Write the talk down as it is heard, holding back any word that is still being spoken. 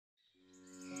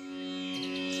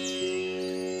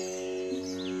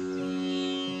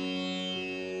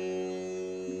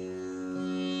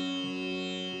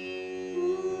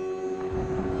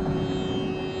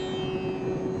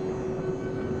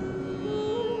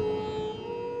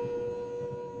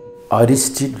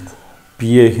Aristide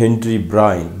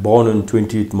Briand, born on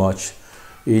 20th March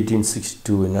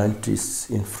 1862 in Nantes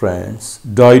in France,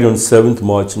 died on 7th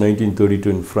March 1932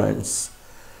 in France,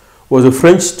 was a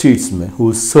French statesman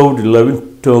who served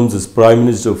 11 terms as Prime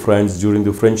Minister of France during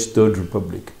the French Third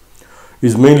Republic. He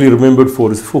is mainly remembered for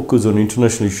his focus on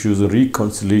international issues and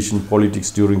reconciliation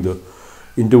politics during the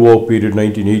interwar period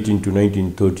 1918 to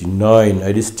 1939.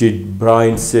 Aristide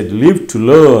Briand said, "Live to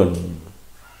learn,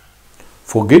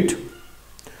 forget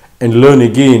and learn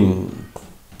again."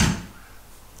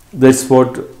 That's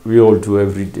what we all do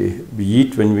every day. We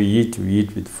eat when we eat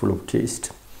with full of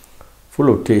taste,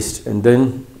 and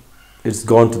then it's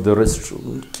gone to the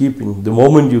restroom. Keeping, the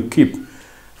moment you keep,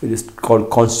 it is called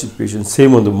constipation.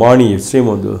 Same on the money, same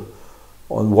on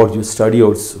what you study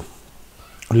also.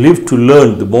 Live to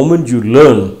learn. The moment you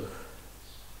learn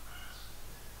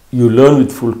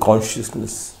with full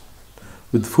consciousness,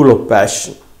 with full of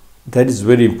passion. That is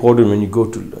very important when you go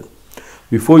to learn.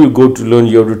 Before you go to learn,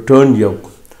 you have to turn your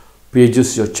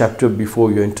pages, your chapter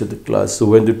before you enter the class. So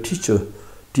when the teacher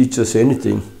teaches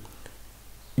anything,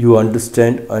 you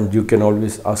understand and you can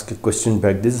always ask a question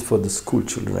back. This is for the school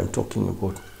children I'm talking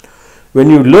about. When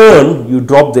you learn, you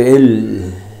drop the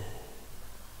L.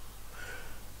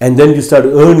 And then you start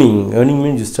earning. Earning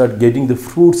means you start getting the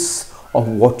fruits of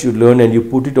what you learn and you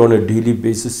put it on a daily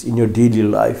basis in your daily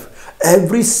life.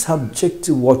 Every subject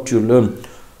to what you learn,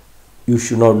 you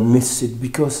should not miss it,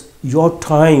 because your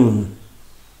time,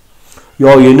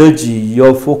 your energy,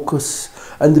 your focus,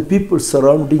 and the people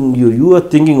surrounding you, you are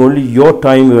thinking only your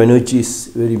time, your energy is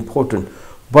very important.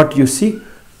 But you see,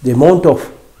 the amount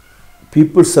of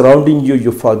people surrounding you,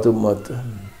 your father, mother,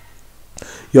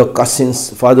 your cousins,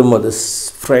 father,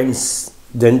 mothers, friends,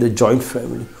 then the joint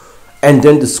family, and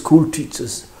then the school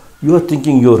teachers. You are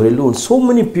thinking you're alone. So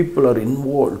many people are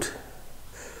involved.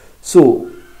 So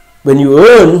when you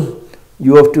earn,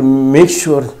 you have to make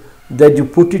sure that you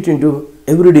put it into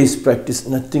everyday's practice.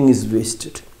 Nothing is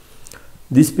wasted.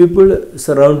 These people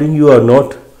surrounding you are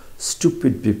not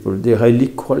stupid people. They are highly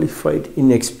qualified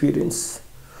in experience,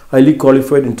 highly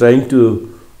qualified in trying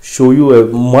to show you a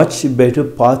much better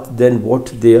path than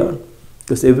what they are,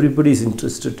 because everybody is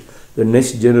interested. The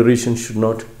next generation should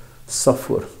not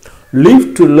suffer.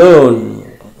 Live to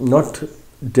learn, not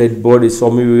dead bodies.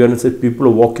 Swami Rakumjee said people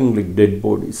are walking like dead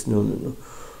bodies. No.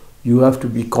 You have to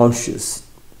be conscious.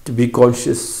 To be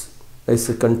conscious, as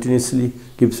I continuously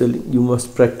keep saying, you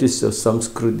must practice your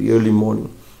Sanskrit early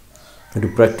morning. And to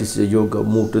practice your yoga,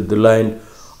 move to the land,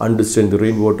 understand the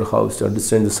rainwater house,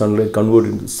 understand the sunlight, convert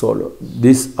into solar.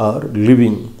 These are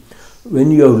living. When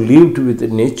you have lived with the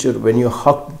nature, when you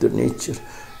hug the nature,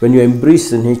 when you embrace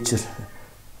the nature,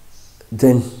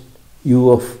 then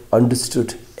you have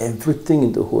understood everything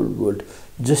in the whole world.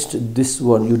 Just this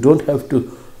one. You don't have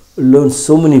to learn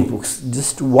so many books.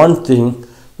 Just one thing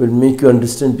will make you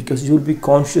understand, because you will be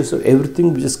conscious of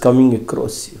everything which is coming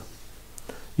across you.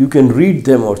 You can read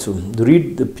them also.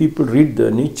 Read the people, read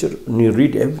the nature, and you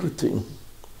read everything.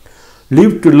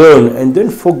 Live to learn and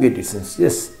then forget it.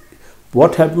 Yes,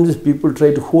 what happens is people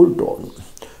try to hold on.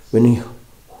 When you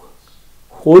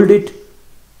hold it,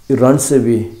 it runs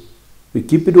away. We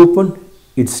keep it open,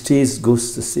 it stays,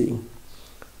 goes the same.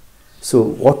 So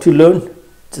what you learn,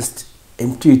 just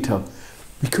empty it up.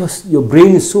 Because your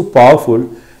brain is so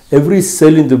powerful, every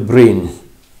cell in the brain,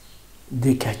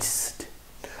 they catches it.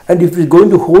 And if you're going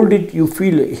to hold it, you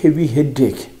feel a heavy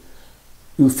headache.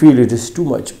 You feel it is too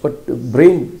much. But the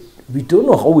brain, we don't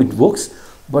know how it works,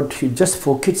 but it just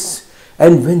forgets.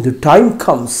 And when the time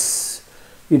comes,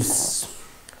 it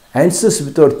answers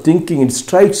without thinking, it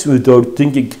strikes without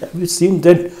thinking. Have you seen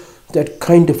that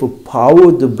kind of a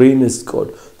power the brain has got?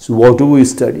 So whatever you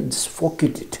study, just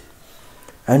forget it.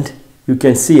 And you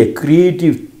can see a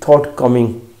creative thought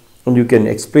coming, and you can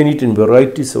explain it in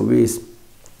varieties of ways.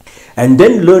 And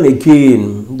then learn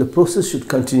again. The process should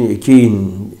continue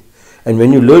again. And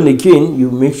when you learn again,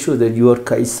 you make sure that you are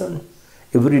kaizen.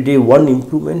 Every day one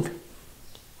improvement,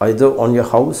 either on your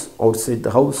house, outside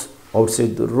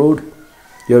the road.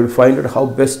 You have to find out how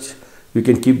best you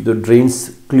can keep the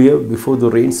drains clear before the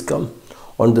rains come.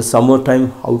 On the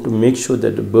summertime, how to make sure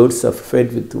that the birds are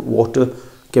fed with water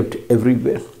kept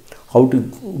everywhere. How to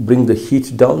bring the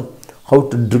heat down. How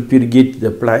to drip irrigate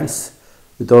the plants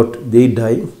without they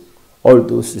dying. All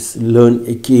those is learn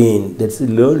again. That's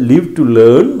learn. Live to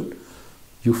learn.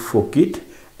 You forget.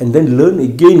 And then learn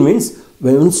again means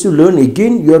once you learn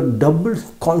again, you are double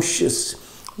conscious.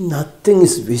 Nothing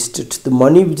is wasted. The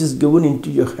money which is given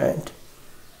into your hand,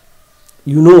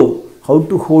 you know how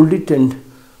to hold it and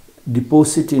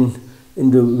deposit in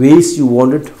the ways you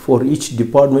want it for each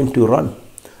department to run.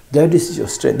 That is your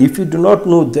strength. If you do not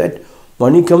know that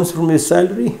money comes from your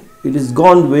salary, it is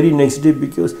gone very next day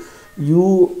because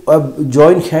you have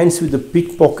joined hands with the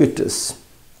pickpocketers.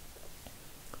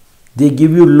 They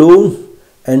give you loan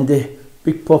and they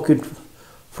pickpocket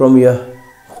from your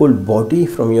whole body,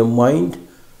 from your mind,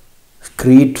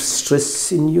 create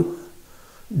stress in you,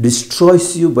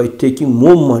 destroys you by taking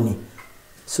more money.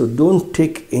 So don't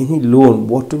take any loan,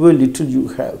 whatever little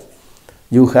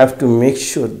you have to make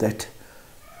sure that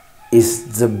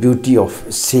is the beauty of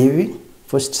saving.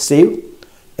 First save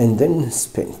and then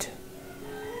spend.